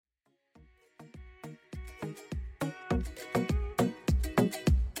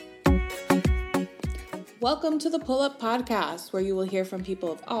Welcome to the Pull Up Podcast, where you will hear from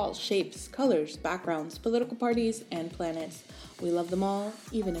people of all shapes, colors, backgrounds, political parties, and planets. We love them all,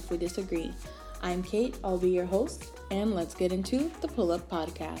 even if we disagree. I'm Kate, I'll be your host, and let's get into the Pull Up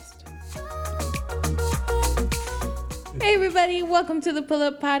Podcast. Hey everybody, welcome to the Pull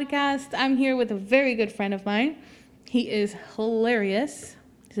Up Podcast. I'm here with a very good friend of mine. He is hilarious.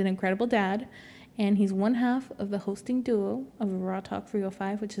 He's an incredible dad. And he's one half of the hosting duo of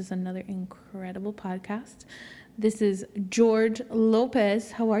RawTalk305, which is another incredible podcast. This is George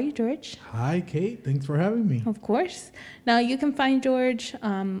Lopez. How are you, George? Hi, Kate. Thanks for having me. Of course. Now, you can find George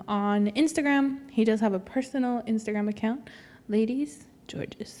on Instagram. He does have a personal Instagram account. Ladies,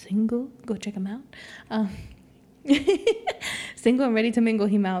 George is single. Go check him out. Single and ready to mingle,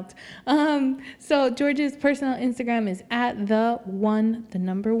 he mouthed. So George's personal Instagram is at the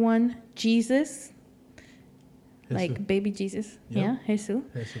number one, Jesus. Like baby Jesus. Yep. Yeah, Jesus.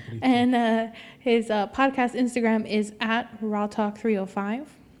 And his podcast Instagram is at RawTalk305.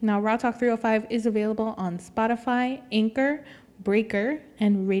 Now, RawTalk305 is available on Spotify, Anchor, Breaker,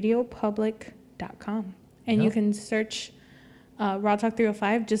 and RadioPublic.com. And you can search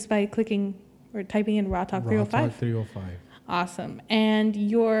RawTalk305 just by clicking or typing in RawTalk305. RawTalk305. Awesome. And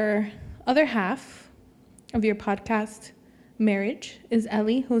your other half of your podcast marriage is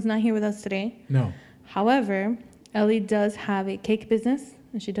Ellie, who's not here with us today. No. However, Ellie does have a cake business,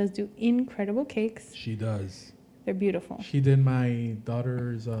 and she does do incredible cakes. She does. They're beautiful. She did my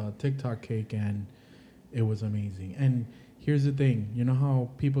daughter's TikTok cake, and it was amazing. And here's the thing. You know how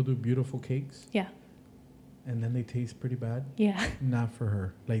people do beautiful cakes? Yeah. And then they taste pretty bad? Yeah. Not for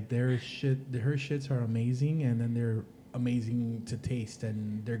her. Like, her shits are amazing, and then they're amazing to taste,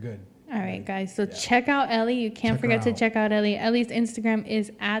 and they're good. All right, guys. So check out Ellie. You can't forget to check out Ellie. Ellie's Instagram is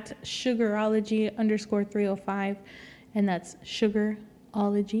at sugarology_305. And that's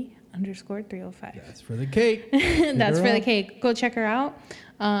sugarology_305. That's for the cake. That's for the cake. Go check her out.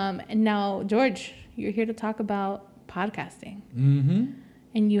 And now, George, you're here to talk about podcasting. Mm-hmm.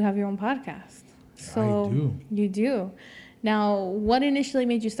 And you have your own podcast. So I do. You do. Now, what initially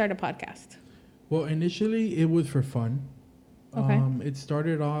made you start a podcast? Well, initially it was for fun. Okay. It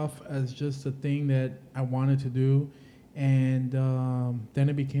started off as just a thing that I wanted to do, and then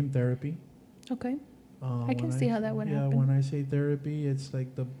it became therapy. Okay. I can see how that would happen. Yeah, when I say therapy, it's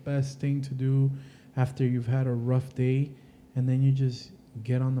like the best thing to do after you've had a rough day, and then you just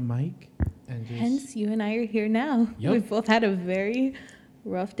get on the mic and just... Hence, you and I are here now. Yep. We've both had a very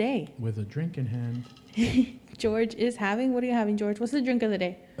rough day. With a drink in hand. George is having... What are you having, George? What's the drink of the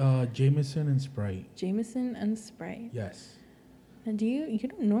day? Jameson and Sprite. Jameson and Sprite. Yes. And you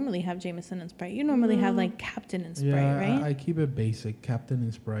don't normally have Jameson and Sprite. You normally have like Captain and Sprite, right? I keep it basic, Captain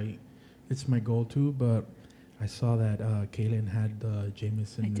and Sprite. It's my go-to, but I saw that Kaylin had the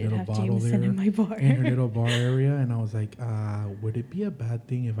Jameson little bottle Jameson there in my bar. in her little bar area, and I was like, would it be a bad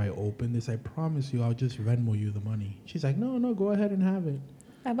thing if I open this? I promise you, I'll just Venmo you the money. She's like, no, go ahead and have it.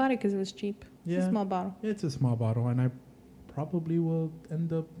 I bought it because it was cheap. Yeah, it's a small bottle. It's a small bottle, and I probably will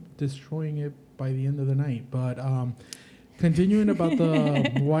end up destroying it by the end of the night. But continuing about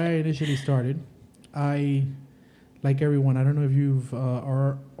the why I initially started, I, like everyone, I don't know if you've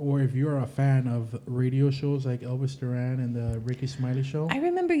or if you're a fan of radio shows like Elvis Duran and the Ricky Smiley Show. I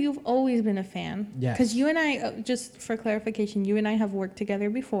remember you've always been a fan. Yes. Because you and I, just for clarification, you and I have worked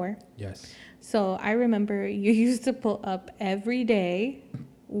together before. Yes. So I remember you used to pull up every day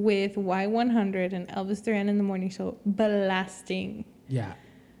with Y100 and Elvis Duran in the morning show blasting. Yeah.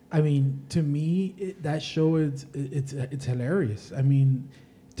 I mean, to me, that show it's hilarious. I mean,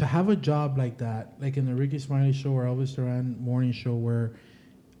 to have a job like that, like in the Ricky Smiley Show or Elvis Duran morning show, where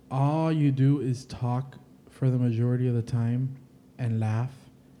all you do is talk for the majority of the time and laugh,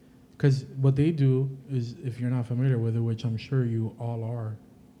 because what they do is, if you're not familiar with it, which I'm sure you all are,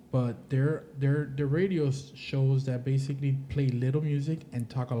 but they're radio shows that basically play little music and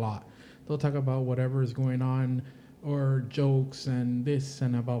talk a lot. They'll talk about whatever is going on, or jokes and this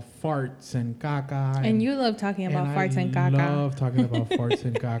and about farts and caca. And you love talking about farts and caca. I love talking about farts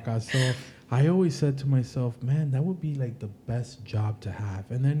and caca. So I always said to myself, man, that would be like the best job to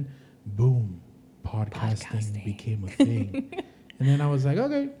have. And then, boom, podcasting. Became a thing. And then I was like,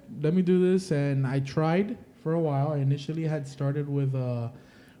 okay, let me do this. And I tried for a while. I initially had started with an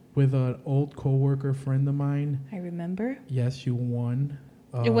old coworker friend of mine. I remember. Yes, you won.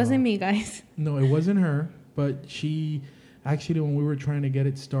 It wasn't me, guys. No, it wasn't her. But she, actually, when we were trying to get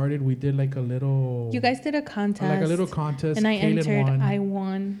it started, we did like a little... You guys did a contest. Like a little contest. And I Kaylin entered. won. I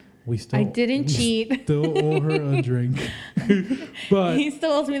won. I didn't cheat. Still owe her a drink. But he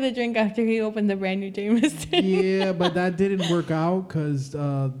still owes me the drink after he opened the brand new Jameson. yeah, but that didn't work out because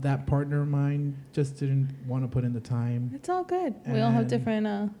that partner of mine just didn't want to put in the time. It's all good. We all have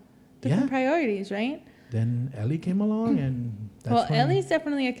different priorities, right? Then Ellie came along, and that's Ellie's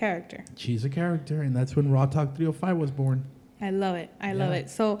definitely a character. She's a character, and that's when RawTalk305 was born. I love it. I love it.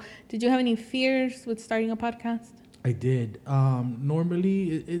 So, did you have any fears with starting a podcast? I did.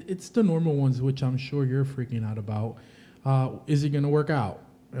 Normally, it's the normal ones, which I'm sure you're freaking out about. Is it going to work out?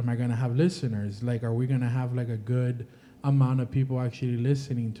 Am I going to have listeners? Like, are we going to have like a good amount of people actually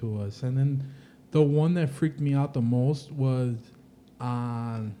listening to us? And then the one that freaked me out the most was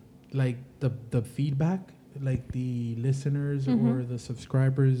like the feedback, like the listeners or the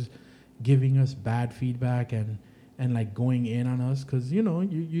subscribers giving us bad feedback and like going in on us, because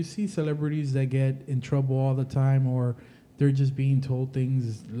you see celebrities that get in trouble all the time, or they're just being told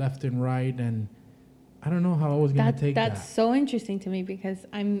things left and right, and I don't know how I was gonna take that. That's so interesting to me because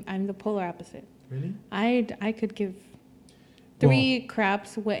I'm the polar opposite. Really? I could give three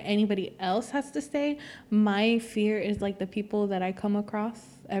craps what anybody else has to say. My fear is like the people that I come across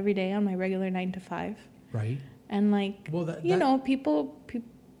every day on my regular 9 to 5. Right. And like people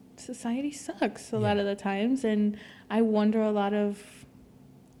society sucks a lot of the times, and I wonder a lot of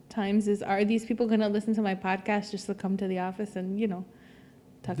times are these people gonna listen to my podcast just to come to the office and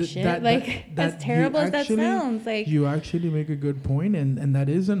talk shit? As terrible as that sounds, like you actually make a good point, and that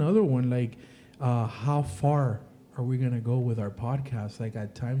is another one. Like, how far are we gonna go with our podcast? Like,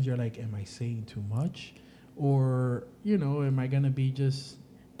 at times you're like, am I saying too much, or am I gonna be just?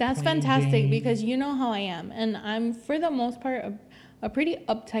 That's fantastic because you know how I am, and I'm for the most part a pretty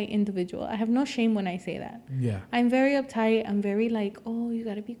uptight individual. I have no shame when I say that. Yeah. I'm very uptight. I'm very like, oh, you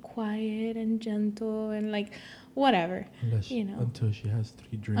gotta be quiet and gentle and like whatever. Until she has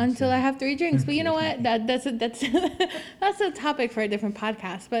 3 drinks. Until I have 3 drinks. But you know what? That's a topic for a different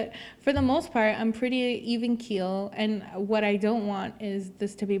podcast. But for the most part, I'm pretty even keel. And what I don't want is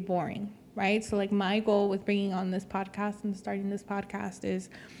this to be boring, right? So like my goal with bringing on this podcast and starting this podcast is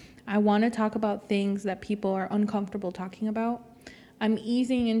I want to talk about things that people are uncomfortable talking about. I'm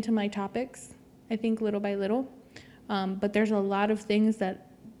easing into my topics, I think, little by little. But there's a lot of things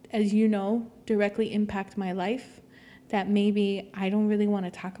that, as you know, directly impact my life that maybe I don't really want to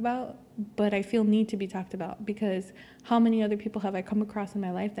talk about, but I feel need to be talked about, because how many other people have I come across in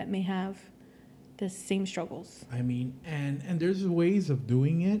my life that may have the same struggles? I mean, and there's ways of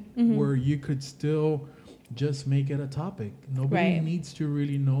doing it where you could still just make it a topic. Nobody needs to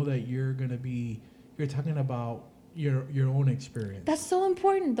really know that you're talking about your own experience. That's so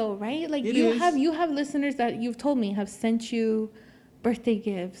important though, right? Like you have listeners that you've told me have sent you birthday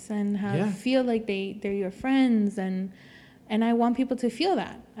gifts and feel like they're your friends, and I want people to feel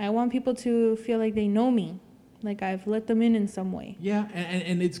that. I want people to feel like they know me, like I've let them in some way. Yeah,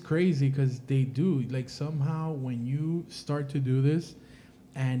 and it's crazy because they do. Like somehow when you start to do this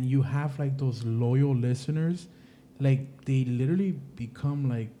and you have like those loyal listeners, like they literally become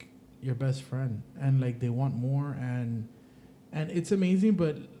like your best friend, and like they want more, and it's amazing.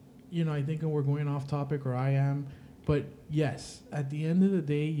 But I think we're going off topic, or I am, but yes, at the end of the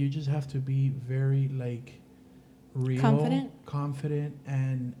day you just have to be very like real, confident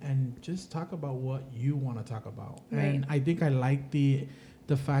and just talk about what you want to talk about. Right. And I think I like the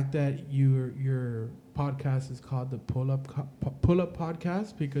fact that your podcast is called the pull up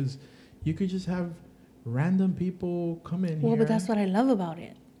podcast, because you could just have random people come in here. But that's what I love about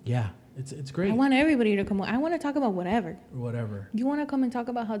it. Yeah, it's great. I want everybody to come. I want to talk about whatever. You want to come and talk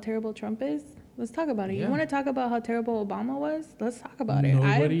about how terrible Trump is? Let's talk about it. Yeah. You want to talk about how terrible Obama was? Let's talk about it.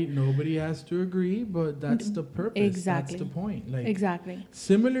 Nobody has to agree, but that's the purpose. Exactly. That's the point. Like, exactly.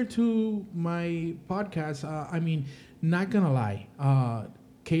 Similar to my podcast, I mean, not gonna lie,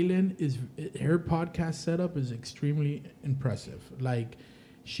 Kaylin her podcast setup is extremely impressive. Like,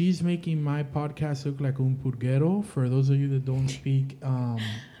 she's making my podcast look like un purguero. For those of you that don't speak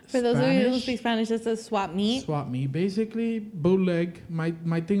For those of you who speak Spanish, it's a swap meet. Swap meet. Basically, bootleg.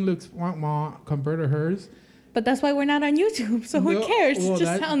 My thing looks wah compared to hers. But that's why we're not on YouTube, so who cares? Well, it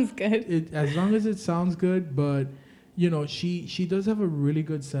just sounds good. As long as it sounds good, but, she does have a really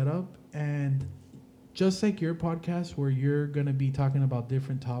good setup. And just like your podcast, where you're going to be talking about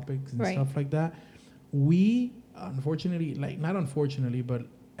different topics and stuff like that, we, unfortunately, not unfortunately, but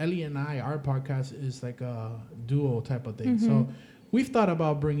Ellie and I, our podcast is like a duo type of thing. So we've thought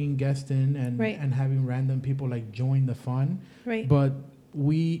about bringing guests in and having random people like join the fun. Right. But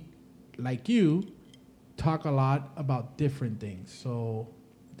we, like you, talk a lot about different things. So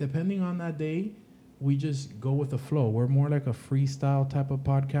depending on that day, we just go with the flow. We're more like a freestyle type of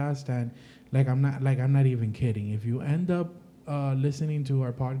podcast, and I'm not even kidding. If you end up listening to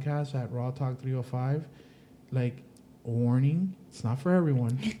our podcast at RawTalk305, like, warning, it's not for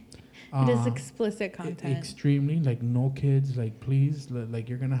everyone. It is explicit content. Extremely, like, no kids, like, please, like,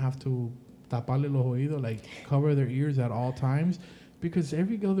 you're gonna have to taparle los oídos, like, cover their ears at all times, because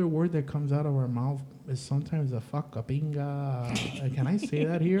every other word that comes out of our mouth is sometimes a fuck, a pinga. Can I say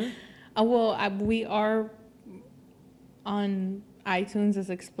that here? We are on iTunes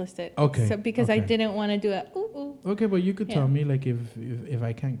as explicit. Okay. So because I didn't want to do it. Ooh. Okay, but you could tell me, like, if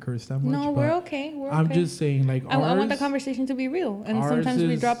I can't curse that much. No, we're okay. I'm just saying, like, I want the conversation to be real, and sometimes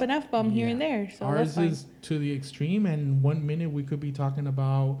we drop an F-bomb here and there. So ours is to the extreme, and 1 minute we could be talking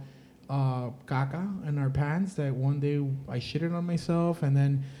about caca in our pants that one day I shitted on myself, and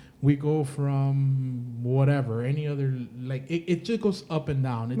then we go from whatever, any other, like, it just goes up and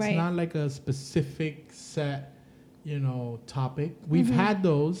down. It's not like a specific set, topic. We've had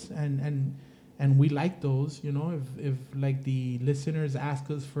those, and we like those, if like the listeners ask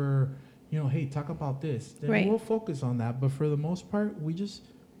us for, hey, talk about this, then we'll focus on that. But for the most part, we just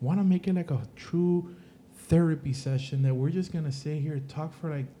want to make it like a true therapy session that we're just going to sit here, talk for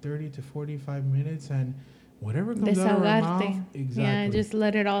like 30 to 45 minutes, and whatever comes out of our mouth, exactly. Yeah, just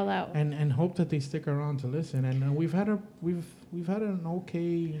let it all out. And hope that they stick around to listen. And we've had an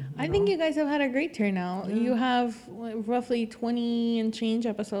okay. I think you guys have had a great turnout. Yeah. You have roughly 20 and change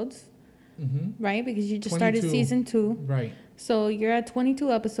episodes, right? Because you just 22. Started season 2, right? So you're at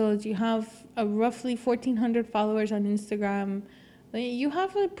 22 episodes. You have a roughly 1,400 followers on Instagram. You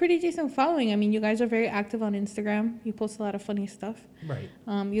have a pretty decent following. I mean, you guys are very active on Instagram. You post a lot of funny stuff. Right.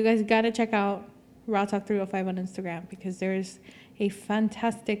 You guys got to check out RawTalk305 on Instagram, because there's a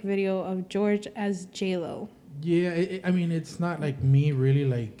fantastic video of George as J-Lo. Yeah, I mean, it's not like me really,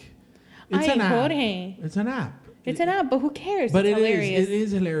 like, it's an app. Jorge. It's an app. It's an app, but who cares? But it's hilarious. It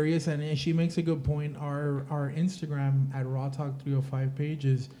is hilarious, and she makes a good point. Our Instagram at RawTalk305 page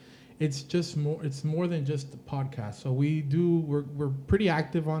is, it's more than just the podcast. So we're pretty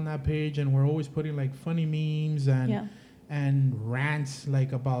active on that page, and we're always putting like funny memes and rants,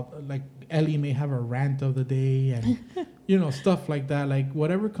 like, about, like, Ellie may have a rant of the day, and stuff like that. Like,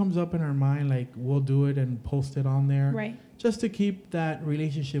 whatever comes up in our mind, like, we'll do it and post it on there, right? Just to keep that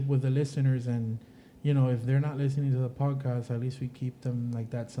relationship with the listeners, and if they're not listening to the podcast, at least we keep them like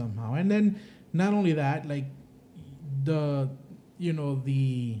that somehow. And then not only that, like, the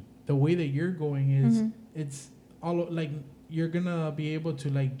way that you're going is it's all, like, you're gonna be able to,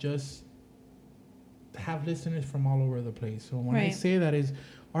 like, just have listeners from all over the place. So when I say that, is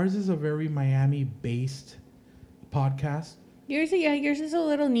ours is a very Miami-based podcast. Yours is a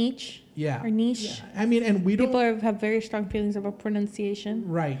little niche. Yeah. Or niche. Yeah. I mean, and people have very strong feelings about pronunciation.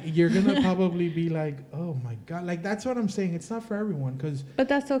 Right. You're gonna probably be like, oh my god, like, that's what I'm saying. It's not for everyone, but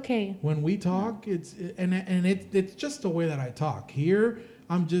that's okay. When we talk, it's just the way that I talk here.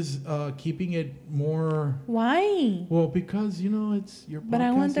 I'm just keeping it more. Why? Well, because it's your podcast. But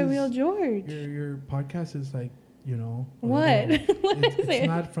I want the real George. Your podcast is like, what? It's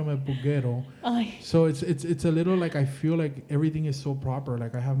not from a buguero. So it's a little, like, I feel like everything is so proper.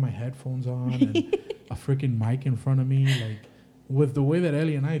 Like, I have my headphones on and a freaking mic in front of me. Like, with the way that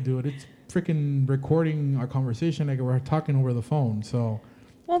Ellie and I do it, it's freaking recording our conversation like we're talking over the phone. So.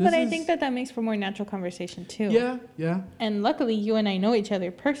 Well, but I think that makes for more natural conversation too. Yeah. And luckily, you and I know each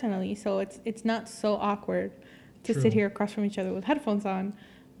other personally, so it's not so awkward to sit here across from each other with headphones on,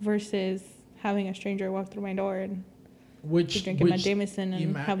 versus having a stranger walk through my door and drinking my Jameson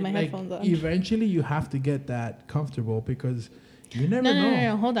and have my headphones on. Eventually, you have to get that comfortable, because you never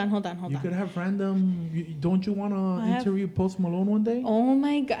know. No. Hold on. You could have random. Don't you want to interview Post Malone one day? Oh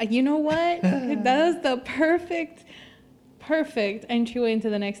my God! You know what? That is the perfect entryway into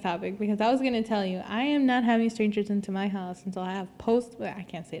the next topic, because I was going to tell you, I am not having strangers into my house until I have I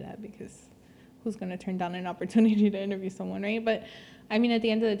can't say that, because who's going to turn down an opportunity to interview someone, right? But I mean, at the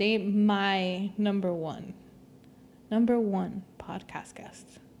end of the day, my number one podcast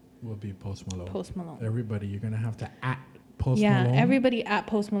guest will be Post Malone. Post Malone. Everybody, you're going to have to at Post Malone. Yeah, everybody at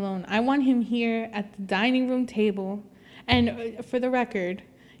Post Malone. I want him here at the dining room table. And for the record,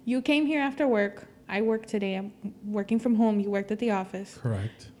 you came here after work. I work today. I'm working from home. You worked at the office.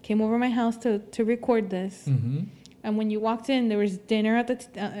 Correct. Came over my house to record this. Mm-hmm. And when you walked in, there was dinner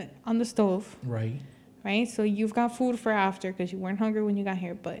at on the stove. Right. Right? So you've got food for after, because you weren't hungry when you got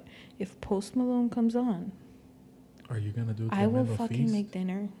here. But if Post Malone comes on, are you going to do a I will fucking make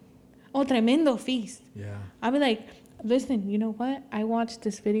dinner. Oh, tremendo feast. Yeah. I'll be like, listen, you know what? I watched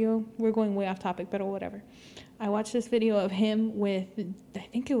this video. We're going way off topic, but whatever. I watched this video of him with, I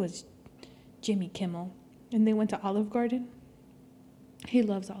think it was Jimmy Kimmel, and they went to Olive Garden. He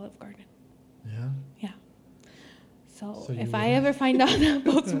loves Olive Garden. Yeah. Yeah. So if I ever find out that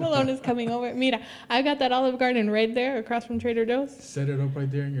Post Malone is coming over, mira, I got that Olive Garden right there across from Trader Joe's. Set it up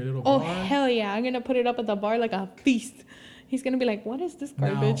right there in your little bar. Oh, hell yeah. I'm going to put it up at the bar like a feast. He's going to be like, what is this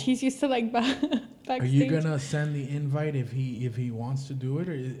garbage? Now, he's used to like backstage. Are you going to send the invite if he wants to do it?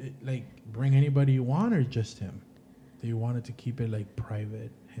 Or like bring anybody you want or just him? Do you want it to keep it like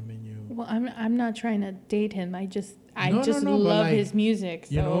private, him and you? Well, I'm not trying to date him. I just love like, his music.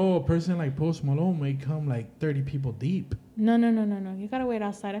 So. You know, a person like Post Malone may come like 30 people deep. No. You got to wait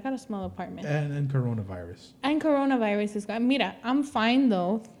outside. I got a small apartment. And coronavirus. And coronavirus is going. Mira, I'm fine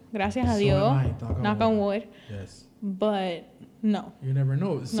though. Gracias a Dios. Knock on wood. Yes. But no. You never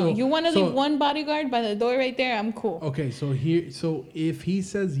know. So, no, you want to leave one bodyguard by the door right there, I'm cool. Okay, so if he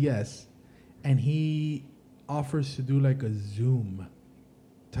says yes and he offers to do like a Zoom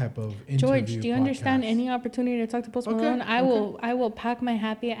type of interview George, do you podcast. understand any opportunity to talk to Post Malone? I will pack my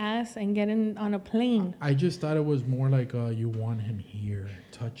happy ass and get in on a plane. I just thought it was more like you want him here,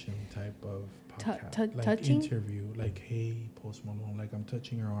 touching type of podcast. Like touching? Interview, like, hey, Post Malone, like I'm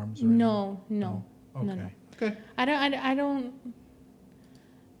touching your arms. No. Okay. No. Okay. I don't.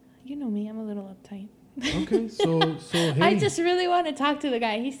 You know me, I'm a little uptight. Okay, so hey. I just really want to talk to the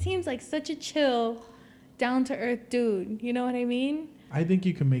guy. He seems like such a chill, down to earth dude. You know what I mean? I think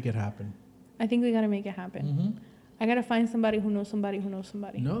you can make it happen. I think we gotta make it happen. Mm-hmm. I gotta find somebody who knows somebody who knows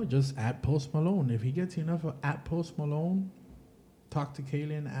somebody. No, just at Post Malone. If he gets enough of at Post Malone, talk to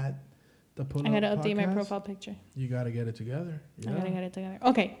Kaylin at the Pull Up I gotta update my Podcast. profile picture. You gotta get it together. Yeah. I gotta get it together.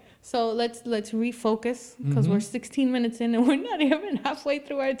 Okay, so let's refocus because we're 16 minutes in and we're not even halfway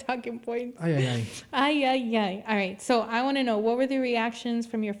through our talking points. Ay. All right, so I want to know, what were the reactions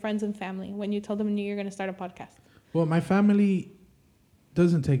from your friends and family when you told them you're gonna start a podcast? Well, my family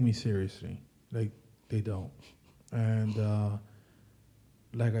doesn't take me seriously. Like, they don't. And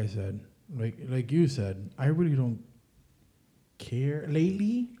like I said, like you said, I really don't care.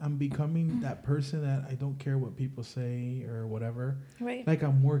 Lately, I'm becoming that person that I don't care what people say or whatever. Right. Like,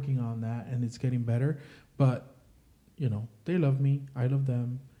 I'm working on that and it's getting better. But, you know, they love me. I love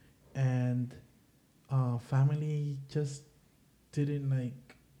them. And family just didn't like...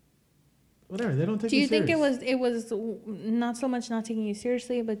 Whatever, they don't take. Do you think it was not so much not taking you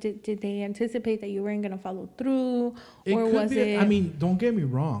seriously, but did they anticipate that you weren't gonna follow through, or was it? I mean, don't get me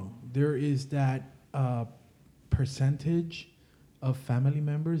wrong. There is that percentage of family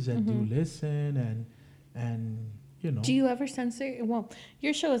members that do listen and you know. Do you ever censor? Well,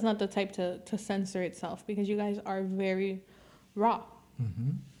 your show is not the type to censor itself because you guys are very raw.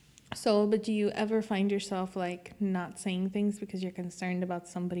 Mm-hmm. So, but do you ever find yourself like not saying things because you're concerned about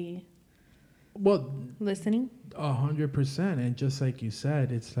somebody? Well, listening 100%, and just like you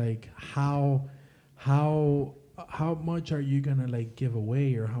said, it's like how much are you gonna like give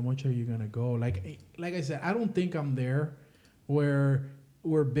away, or how much are you gonna go? Like I said, I don't think I'm there where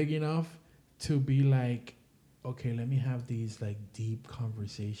we're big enough to be like, okay, let me have these like deep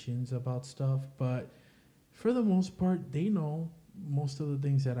conversations about stuff. But for the most part, they know most of the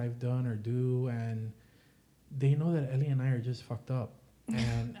things that I've done or do, and they know that Ellie and I are just fucked up.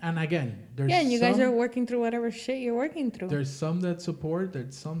 And again, there's and you guys are working through whatever shit you're working through. There's some that support.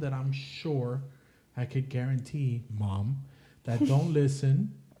 There's some that I'm sure I could guarantee, Mom, that don't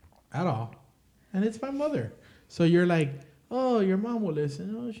listen at all. And it's my mother. So you're like, oh, your mom will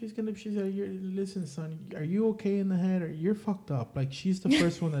listen. Oh, she's like, listen, son, are you okay in the head? Or you're fucked up. Like, she's the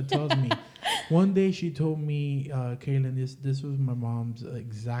first one that tells me. One day she told me, Kaylin, this was my mom's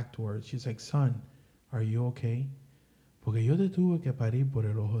exact words. She's like, son, are you okay? Porque yo te tuve que parir por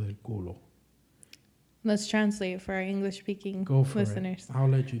el ojo del culo. Let's translate for our English-speaking listeners. I'll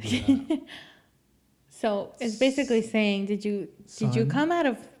let you do that. So it's basically saying, did you come out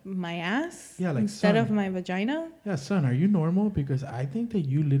of my ass instead of my vagina? Yeah, son, are you normal? Because I think that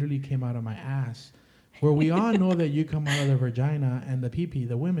you literally came out of my ass. Where we all know that you come out of the vagina and the pee-pee,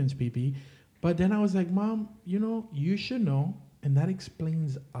 the women's pee-pee. But then I was like, Mom, you know, you should know. And that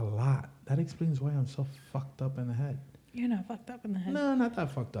explains a lot. That explains why I'm so fucked up in the head. You're not fucked up in the head. No, not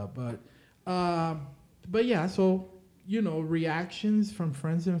that fucked up, but yeah. So you know, reactions from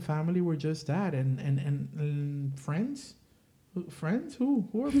friends and family were just that, and friends who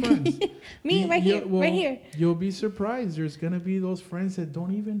are friends? Me, right here. You'll be surprised. There's gonna be those friends that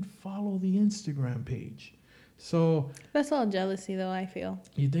don't even follow the Instagram page. So that's all jealousy, though, I feel.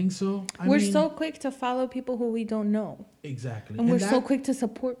 You think so? We're so quick to follow people who we don't know. Exactly. And we're so quick to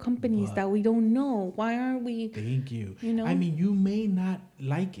support companies that we don't know. Why aren't we? Thank you. You know? I mean, you may not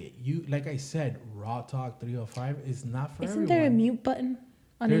like it. Like I said, RawTalk305 is not for everyone. Isn't there a mute button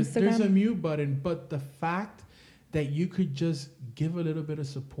on Instagram. There's a Instagram. mute button, but the fact that you could just give a little bit of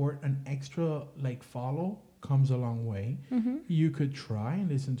support, an extra like follow comes a long way. Mm-hmm. You could try and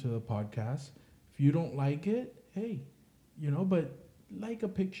listen to the podcast. If you don't like it, hey, but like a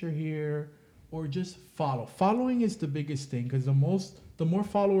picture here or just follow. Following is the biggest thing because the more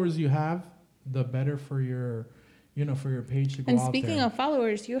followers you have, the better for your page to go out there. And speaking of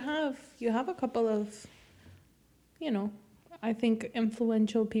followers, you have a couple of, I think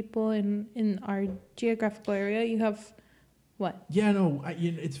influential people in our geographical area. You have what? Yeah, no,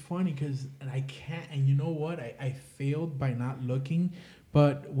 it's funny because I can't, and you know what? I failed by not looking,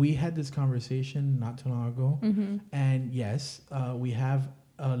 but we had this conversation not too long ago. Mm-hmm. And yes, we have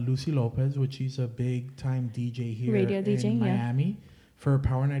Lucy Lopez, which she's a big time DJ here Radio DJ, in Miami for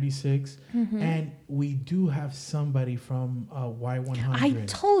Power 96. Mm-hmm. And we do have somebody from Y100. I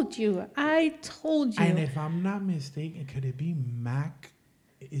told you. And if I'm not mistaken, could it be Mac?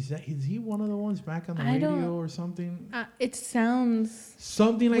 Is he one of the ones back on the radio or something? It sounds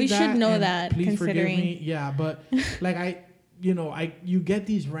something like that. We should know that. Please considering. Forgive me. Yeah, but like you get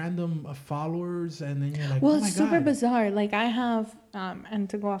these random followers, and then you're like, well, oh my it's super God. bizarre. Like I have, and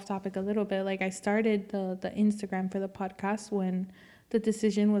to go off topic a little bit, like I started the Instagram for the podcast when the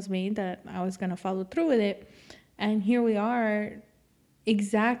decision was made that I was gonna follow through with it, and here we are.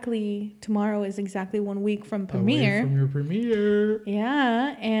 Tomorrow is exactly 1 week from premiere. Away from your premiere.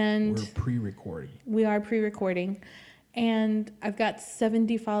 Yeah, and we're pre-recording. We are pre-recording, and I've got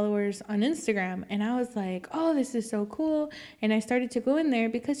 70 followers on Instagram, and I was like, "Oh, this is so cool!" And I started to go in there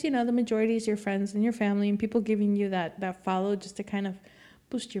because the majority is your friends and your family, and people giving you that follow just to kind of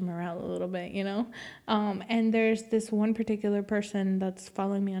boost your morale a little bit, And there's this one particular person that's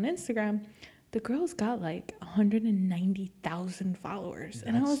following me on Instagram. The girl's got like 190,000 followers.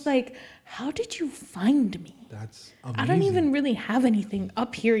 And I was like, how did you find me? That's amazing. I don't even really have anything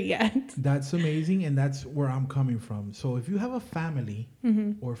up here yet. That's amazing. And that's where I'm coming from. So if you have a family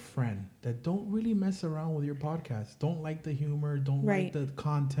or friend that don't really mess around with your podcast, don't like the humor, don't like the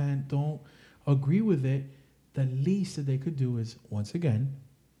content, don't agree with it, the least that they could do is, once again,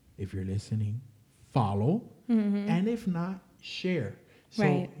 if you're listening, follow. And if not, share.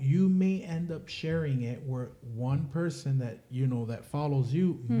 So you may end up sharing it where one person that that follows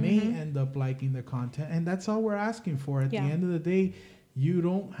you may end up liking the content, and that's all we're asking for. At the end of the day, you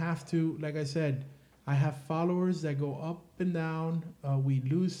don't have to. Like I said, I have followers that go up and down. We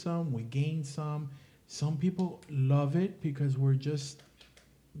lose some, we gain some. Some people love it because we're just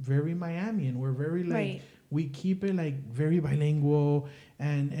very Miami, and we're very we keep it like very bilingual,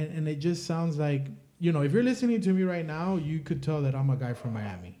 and it just sounds like. If you're listening to me right now, you could tell that I'm a guy from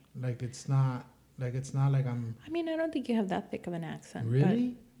Miami. It's not like I'm. I mean, I don't think you have that thick of an accent.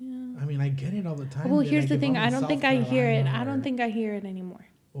 Really? But, yeah. I mean, I get it all the time. Well, here's the thing. I don't think I hear it. I don't think I hear it anymore.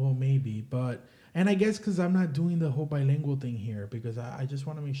 Well, maybe, and I guess because I'm not doing the whole bilingual thing here, because I just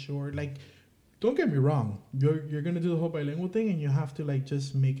want to make sure. Don't get me wrong. You're gonna do the whole bilingual thing, and you have to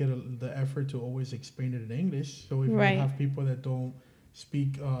just make it the effort to always explain it in English. So if you have people that don't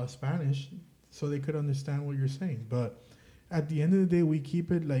speak Spanish, so they could understand what you're saying. But at the end of the day, we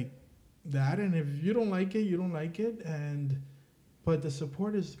keep it like that. And if you don't like it, you don't like it. But the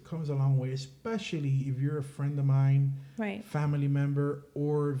support comes a long way, especially if you're a friend of mine, family member,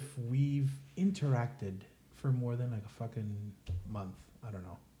 or if we've interacted for more than a fucking month. I don't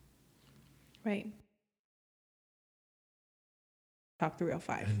know. Right.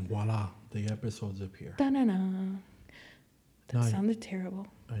 Talk305. And voila, the episode's appear. Da-na-na. That sounded terrible.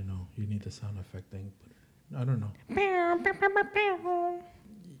 I know. You need the sound effect thing. But I don't know.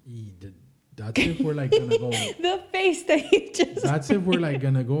 That's if we're gonna go. The face that you just. That's if we're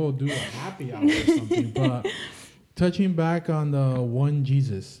gonna go do a happy hour or something. But touching back on the one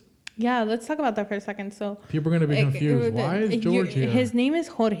Jesus. Yeah, let's talk about that for a second. So people are gonna be confused. Why is George here? His name is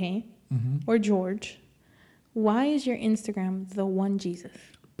Jorge or George. Why is your Instagram the one Jesus?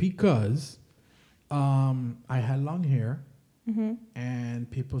 Because I had long hair. And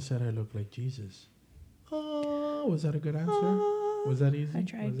people said I look like Jesus. Oh, was that a good answer? Was that easy? I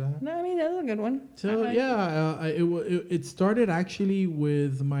tried. Was No, I mean, that was a good one. So, it started actually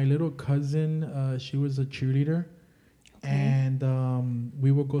with my little cousin. She was a cheerleader. Okay. And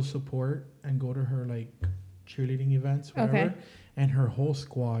we would go support and go to her, cheerleading events, whatever. Okay. And her whole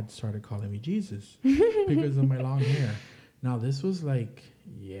squad started calling me Jesus because of my long hair. Now, this was 8-9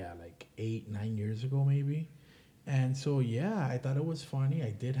 years ago, maybe. And so, I thought it was funny. I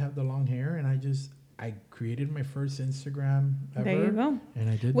did have the long hair, and I created my first Instagram ever. There you go. And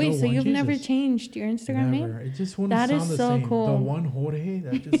I did. Wait, so you've never changed your Instagram name? It just wouldn't sound the same. That is so cool. The one Jorge,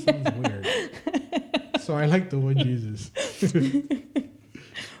 that just sounds weird. So I like the one Jesus.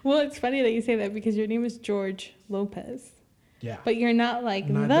 Well, it's funny that you say that because your name is George Lopez. Yeah. But you're not like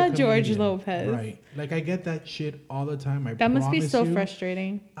Not the George Lopez. Right. Like, I get that shit all the time. That must be so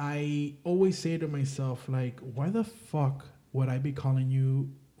frustrating. I always say to myself, like, why the fuck would I be calling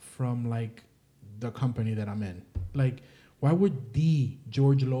you from, like, the company that I'm in? Like, why would the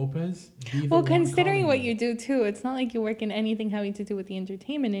George Lopez be the well, one considering what me? you do, too, it's not like you work in anything having to do with the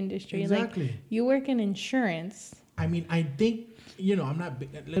entertainment industry. Exactly. Like, you work in insurance. I mean, I think, I'm not...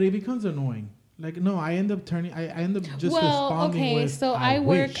 Like, it becomes annoying. Like, no, I end up just responding with, so I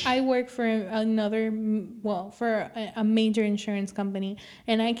work for a major insurance company,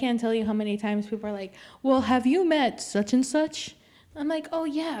 and I can't tell you how many times people are like, well, have you met such and such? I'm like, oh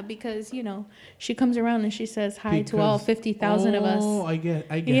yeah, because she comes around and she says hi to all 50,000 of us. Oh, I get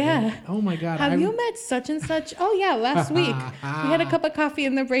yeah. it. Oh my God. Have you met such and such? Oh yeah, last week we had a cup of coffee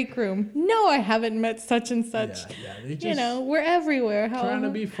in the break room. No, I haven't met such and such. Yeah. They just, we're everywhere. Trying to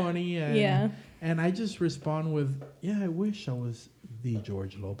be funny. And, yeah. And I just respond with, I wish I was the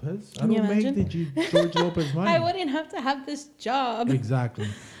George Lopez. I don't make the George Lopez money. I wouldn't have to have this job. Exactly.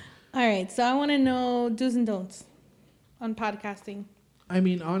 All right, so I want to know do's and don'ts on podcasting. I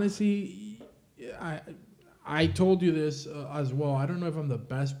mean, honestly, I told you this as well. I don't know if I'm the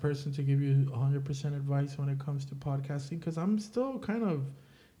best person to give you 100% advice when it comes to podcasting, because I'm still kind of...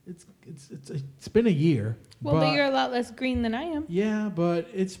 It's been a year. Well, but you're a lot less green than I am. Yeah, but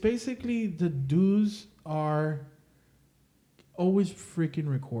it's basically the do's are always freaking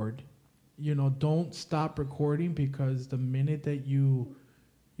record. Don't stop recording, because the minute that you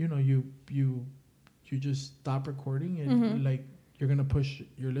just stop recording, and like, you're gonna push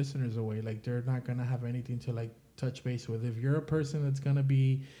your listeners away. Like, they're not gonna have anything to like touch base with. If you're a person that's gonna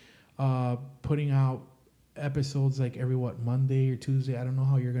be putting out episodes like every Monday or Tuesday, I don't know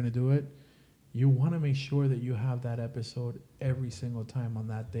how you're gonna do it, you want to make sure that you have that episode every single time on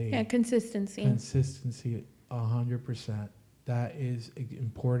that day. Yeah, consistency 100%. That is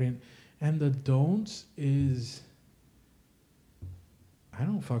important. And the don'ts is, I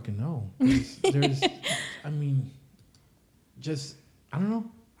don't fucking know. There's I mean, just, I don't know.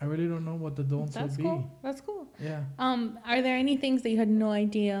 I really don't know what the don'ts would be. That's cool. Yeah. Are there any things that you had no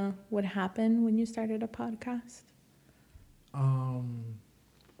idea would happen when you started a podcast?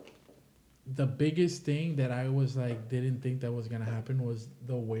 The biggest thing that I was like, didn't think that was going to happen was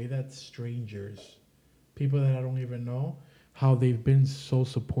the way that strangers, people that I don't even know, how they've been so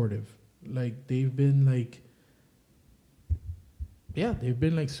supportive. Like, they've been like, they've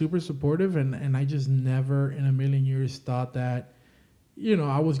been like super supportive. And I just never in a million years thought that,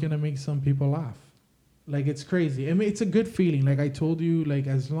 I was going to make some people laugh. Like, it's crazy. I mean, it's a good feeling. Like I told you, like,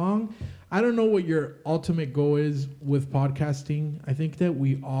 I don't know what your ultimate goal is with podcasting. I think that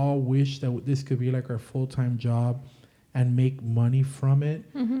we all wish that this could be like our full-time job and make money from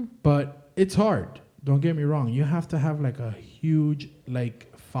it. Mm-hmm. But it's hard. Don't get me wrong. You have to have like a huge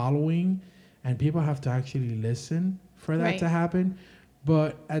like following, and people have to actually listen for that to happen.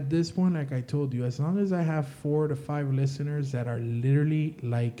 But at this point, like I told you, as long as I have 4 to 5 listeners that are literally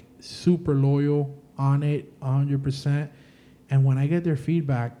like super loyal on it 100%, and when I get their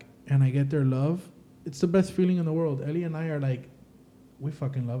feedback and I get their love, it's the best feeling in the world. Ellie and I are like, we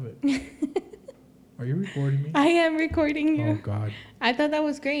fucking love it. Are you recording me? I am recording you. Oh, God. I thought that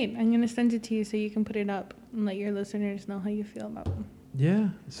was great. I'm going to send it to you so you can put it up and let your listeners know how you feel about it. Yeah.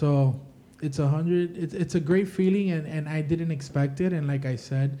 So it's a great feeling, and I didn't expect it. And like I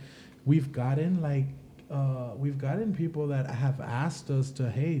said, we've gotten people that have asked us to,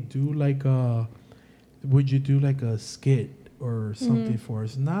 hey, do like would you do like a skit or something for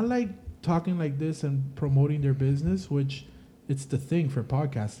us? Not like talking like this and promoting their business, which it's the thing for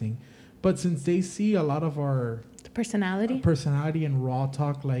podcasting. But since they see a lot of our personality and raw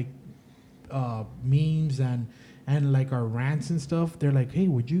talk, like memes and like our rants and stuff, they're like, hey,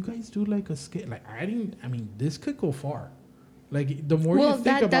 would you guys do like a skit? Like, this could go far. Like, the more you think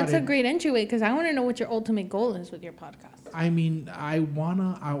about it. That's a great entryway, because I want to know what your ultimate goal is with your podcast. I mean, I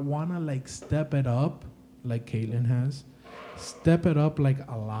wanna like step it up, like Caitlin has, step it up like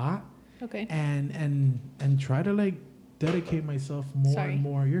a lot. Okay. And try to like dedicate myself more and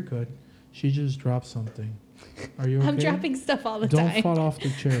more. You're good. She just dropped something. Are you okay? I'm dropping stuff all the time. Don't fall off the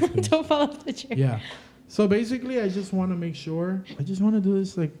chair, please. Don't fall off the chair. Yeah. So basically, I just want to make sure. I just want to do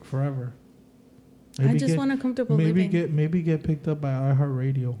this like forever. I just want a comfortable living. Maybe get picked up by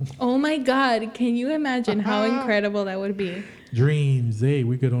iHeartRadio. Oh my God! Can you imagine how incredible that would be? Dreams,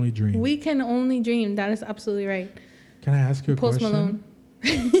 we could only dream. We can only dream. That is absolutely right. Can I ask you a question? Post Malone.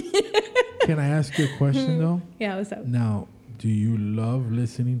 Can I ask you a question though? Yeah, what's up? Now, do you love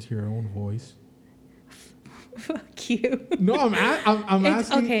listening to your own voice? Fuck ask you. No, I'm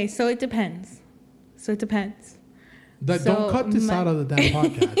asking. Okay, so it depends. Don't cut this out of the damn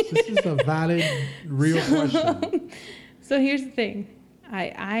podcast. This is a valid, real question. So here's the thing.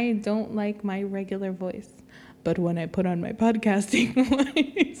 I don't like my regular voice. But when I put on my podcasting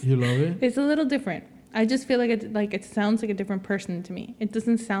voice, you love it? It's a little different. I just feel like it sounds like a different person to me. It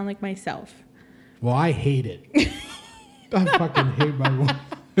doesn't sound like myself. Well, I hate it. I fucking hate my voice.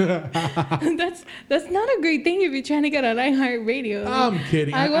 That's not a great thing if you're trying to get on iHeartRadio. I'm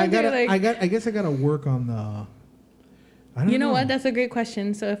kidding. I guess I gotta work on the. I don't know what? That's a great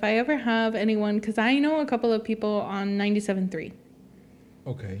question. So if I ever have anyone, because I know a couple of people on 97.3.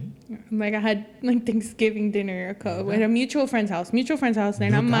 Okay. Like I had like Thanksgiving dinner at a mutual friend's house. They're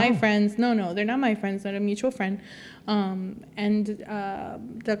not my friends. No, they're not my friends. They're a mutual friend. And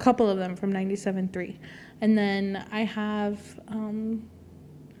the couple of them from 97.3. And then I have,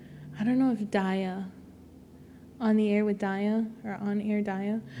 I don't know if Daya, on the air with Daya or on air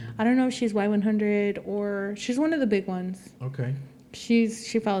Daya. I don't know if she's Y100 or she's one of the big ones. Okay. She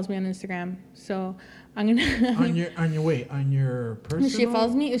follows me on Instagram. So I'm gonna on your personal. She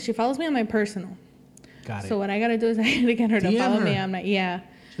follows me on my personal. Got it. So what I gotta do is I gotta get her to follow me on my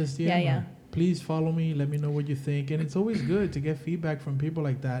Just DM her. Please follow me. Let me know what you think. And it's always good to get feedback from people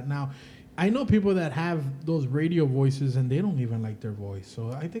like that. Now, I know people that have those radio voices and they don't even like their voice.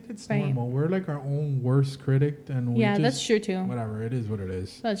 So I think it's normal. We're like our own worst critic, and we just, that's true too. Whatever, it is what it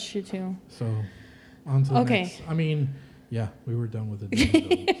is. That's true too. So on to the next. I mean, yeah, we were done with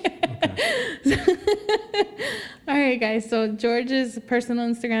it. All right, guys. So George's personal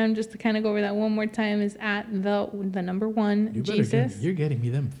Instagram, just to kind of go over that one more time, is at the number one Jesus. You're getting me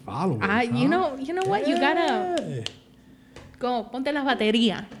them followers. You know what? You gotta go ponte la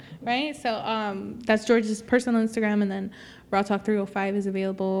batería, right? So that's George's personal Instagram, and then RawTalk305 is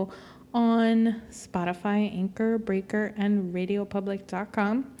available on Spotify, Anchor, Breaker, and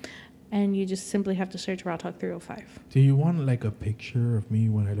RadioPublic.com. And you just simply have to search RawTalk305. Do you want like a picture of me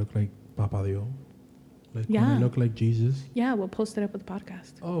when I look like Papa Dios? Like when I look like Jesus? Yeah, we'll post it up with the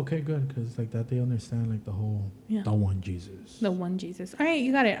podcast. Oh, okay, good. Because like that, they understand like the whole, the one Jesus. The one Jesus. All right,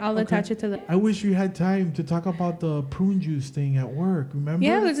 you got it. I'll attach it to the... I wish we had time to talk about the prune juice thing at work, remember?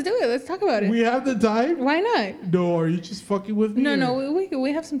 Yeah, let's do it. Let's talk about it. We have the time? Why not? No, are you just fucking with me? No,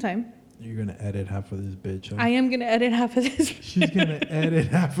 we have some time. You're going to edit half of this bitch, huh? I am going to edit half of this. She's going to edit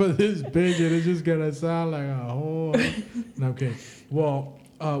half of this bitch, and it's just going to sound like a whole... No, okay. Well,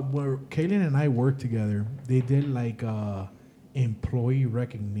 where Kaylin and I worked together, they did like employee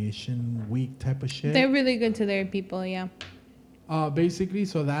recognition week type of shit. They're really good to their people, yeah. Basically,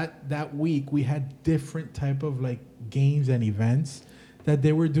 so that week, we had different type of like games and events that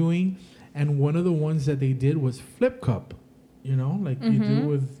they were doing. And one of the ones that they did was Flip Cup. You know, like you do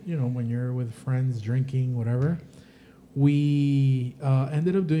with, when you're with friends drinking, whatever. We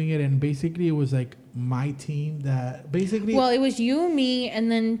ended up doing it, and basically it was like my team that basically... Well, it was you, me,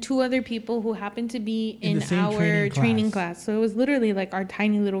 and then two other people who happened to be in our training class. So it was literally like our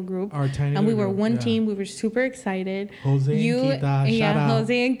tiny little group. And we were one team. We were super excited. Jose and Kita, shout out.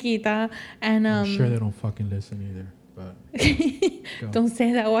 Jose and Kita. And, I'm sure they don't fucking listen either, but... Don't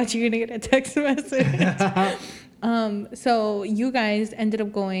say that. Watch, you're going to get a text message. So you guys ended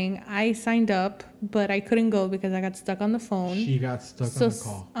up going. I signed up, but I couldn't go because I got stuck on the phone. She got stuck on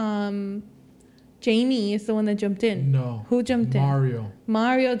the call. Jamie is the one that jumped in. No. Who jumped in?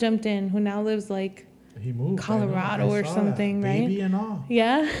 Mario jumped in, who now lives like he moved Colorado or something, right? Baby and all.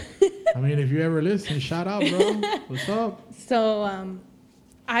 Yeah. I mean, if you ever listen, shout out, bro. What's up? So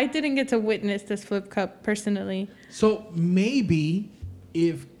I didn't get to witness this Flip Cup personally. So maybe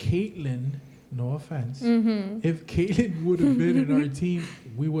if Caitlin... No offense. If Caitlin would have been in our team,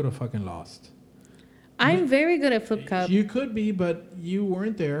 we would have fucking lost. I'm very good at Flip Cup. You could be, but you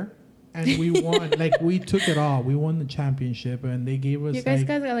weren't there. And we won. Like, we took it all. We won the championship, and they gave us... You guys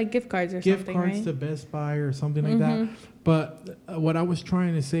got like gift cards or something, right? Gift cards to Best Buy or something like that. But what I was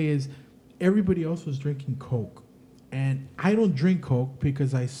trying to say is everybody else was drinking Coke. And I don't drink Coke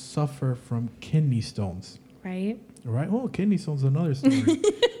because I suffer from kidney stones. Right. Well, kidney stones is another story.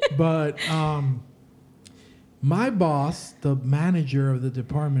 But my boss, the manager of the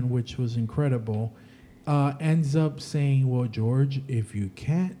department, which was incredible, ends up saying, well, George, if you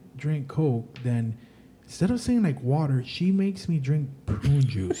can't drink Coke, then instead of saying like water, she makes me drink prune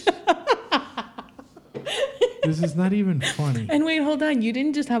juice. This is not even funny. And wait, hold on. You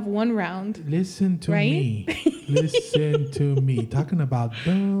didn't just have one round. Listen to me. Listen to me. Talking about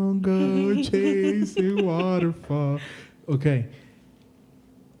don't go chasing waterfall. Okay.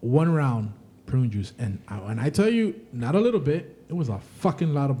 One round prune juice. And I tell you, not a little bit. It was a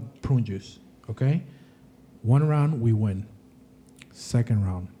fucking lot of prune juice. Okay? One round, we win. Second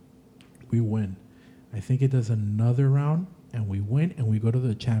round, we win. I think it does another round, and we win, and we go to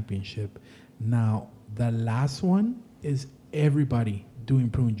the championship. Now, the last one is everybody doing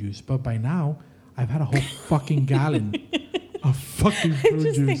prune juice. But by now, I've had a whole fucking gallon of fucking prune juice.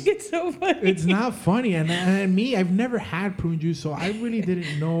 I just think it's so funny. It's not funny. And me, I've never had prune juice, so I really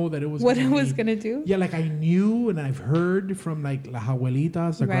didn't know that it was what it was going to do. Yeah, like I knew and I've heard from like las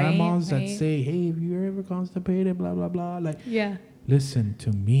abuelitas, the grandmas that say, hey, if you're ever constipated, blah, blah, blah. Like, yeah. Listen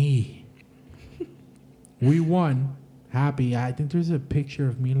to me. We won. Happy. I think there's a picture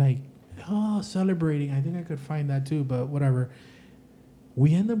of me like, celebrating. I think I could find that too, but whatever.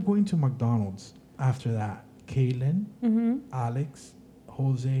 We end up going to McDonald's after that. Caitlin, Alex,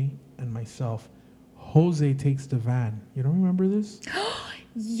 Jose, and myself. Jose takes the van. You don't remember this?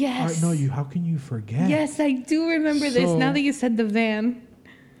 Yes. No, how can you forget? Yes, I do remember this. Now that you said the van.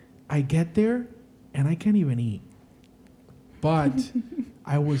 I get there, and I can't even eat. But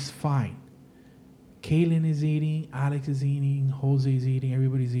I was fine. Caitlin is eating, Alex is eating, Jose is eating,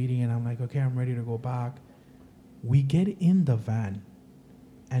 everybody's eating, and I'm like, okay, I'm ready to go back. We get in the van,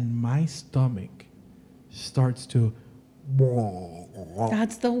 and my stomach starts to...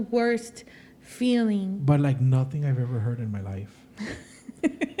 That's the worst feeling. But like nothing I've ever heard in my life.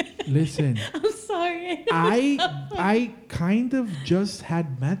 Listen. I'm sorry. I kind of just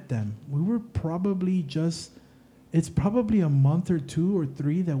had met them. We were probably just... It's probably a month or 2 or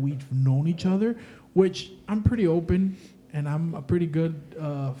 3 that we've known each other, which I'm pretty open, and I'm a pretty good,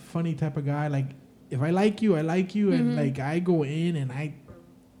 funny type of guy. Like, if I like you, I like you, and like I go in and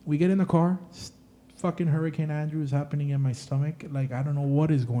we get in the car. Fucking Hurricane Andrew is happening in my stomach. Like, I don't know what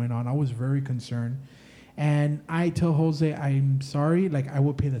is going on. I was very concerned, and I tell Jose, I'm sorry. Like, I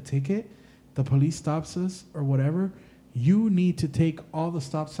will pay the ticket. The police stops us or whatever. You need to take all the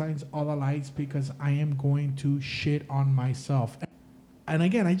stop signs, all the lights, because I am going to shit on myself. And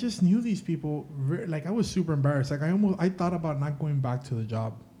again, I just knew these people. Like, I was super embarrassed. Like, I thought about not going back to the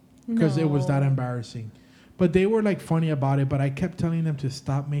job because it was that embarrassing. But they were like funny about it. But I kept telling them to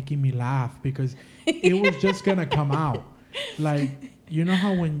stop making me laugh because it was just gonna come out. Like, you know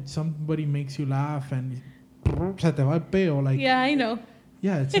how when somebody makes you laugh and se te va el peo, like, yeah, I know.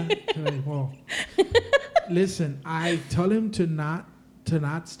 Yeah, it's like, well. Listen, I tell him to not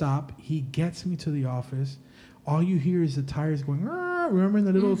stop. He gets me to the office. All you hear is the tires going, remember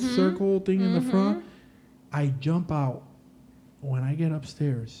the little circle thing in the front? I jump out. When I get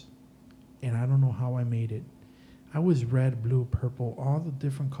upstairs, and I don't know how I made it. I was red, blue, purple, all the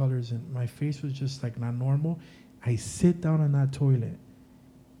different colors, and my face was just like not normal. I sit down on that toilet,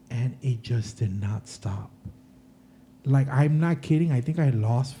 and it just did not stop. Like, I'm not kidding. I think I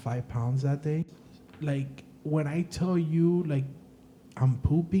lost 5 pounds that day. Like, when I tell you, like, I'm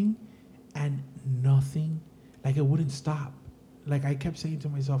pooping and nothing, like, it wouldn't stop. Like, I kept saying to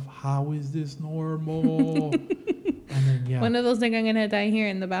myself, how is this normal? And then, yeah. One of those things, I'm going to die here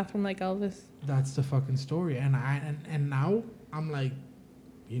in the bathroom like Elvis. That's the fucking story. And now I'm like,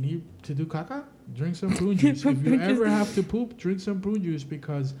 you need to do caca? Drink some prune juice. If you ever have to poop, drink some prune juice,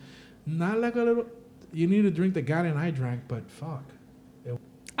 because not like a little... You need to drink the gallon I drank, but fuck.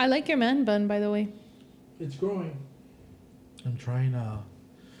 I like your man bun, by the way. It's growing. I'm trying to...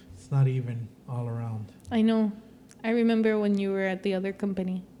 It's not even all around. I know. I remember when you were at the other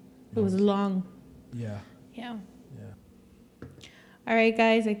company. It was long. Yeah. Yeah. All right,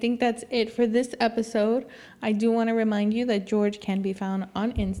 guys. I think that's it for this episode. I do want to remind you that George can be found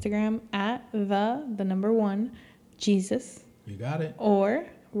on Instagram at the number 1, Jesus. You got it. Or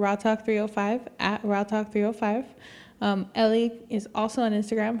RawTalk305 at RawTalk305. Ellie is also on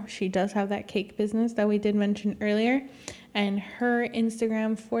Instagram. She does have that cake business that we did mention earlier. And her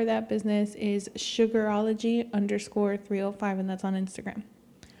Instagram for that business is sugarology_305. And that's on Instagram.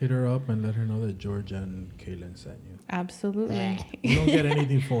 Hit her up and let her know that George and Kaylin sent you. Absolutely. You don't get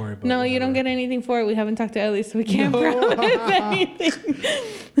anything for it. But no, whatever. You don't get anything for it. We haven't talked to Ellie, so we can't promise anything.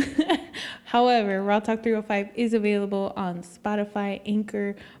 However, RawTalk305 is available on Spotify,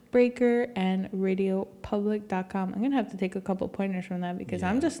 Anchor, Breaker, and RadioPublic.com. I'm going to have to take a couple pointers from that because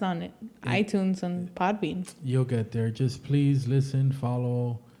I'm just on it. iTunes and Podbean. You'll get there. Just please listen,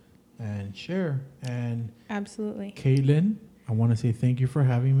 follow, and share. And absolutely. Caitlin, I want to say thank you for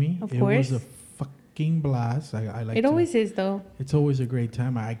having me. Of course. It was a fucking blast. I like it. Always is, though. It's always a great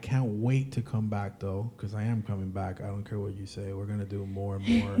time. I can't wait to come back, though, because I am coming back. I don't care what you say. We're going to do more and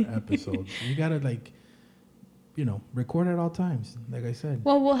more episodes. You got to, like... record at all times, like I said.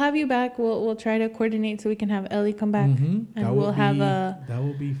 Well, we'll have you back. We'll try to coordinate so we can have Ellie come back. Mm-hmm. And that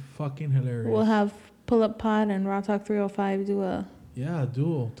will be fucking hilarious. We'll have Pull Up Pod and Raw Talk 305 do a Yeah, a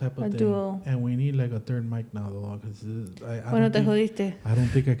dual type of thing. Dual. And we need like a third mic now, though, because I Bueno, te jodiste. I don't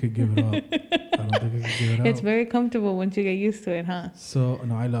think I could give it up. It's very comfortable once you get used to it, huh? So,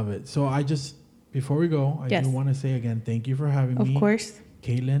 no, I love it. So before we go, I do want to say again, thank you for having me. Of course.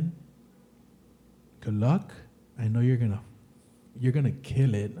 Caitlin, good luck. I know you're gonna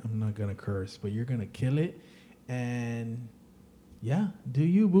kill it. I'm not gonna curse, but you're gonna kill it. And yeah, do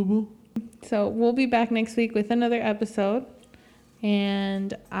you, boo-boo? So we'll be back next week with another episode.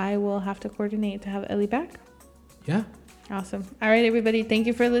 And I will have to coordinate to have Ellie back. Yeah. Awesome. All right, everybody. Thank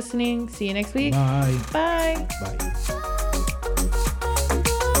you for listening. See you next week. Bye. Bye. Bye.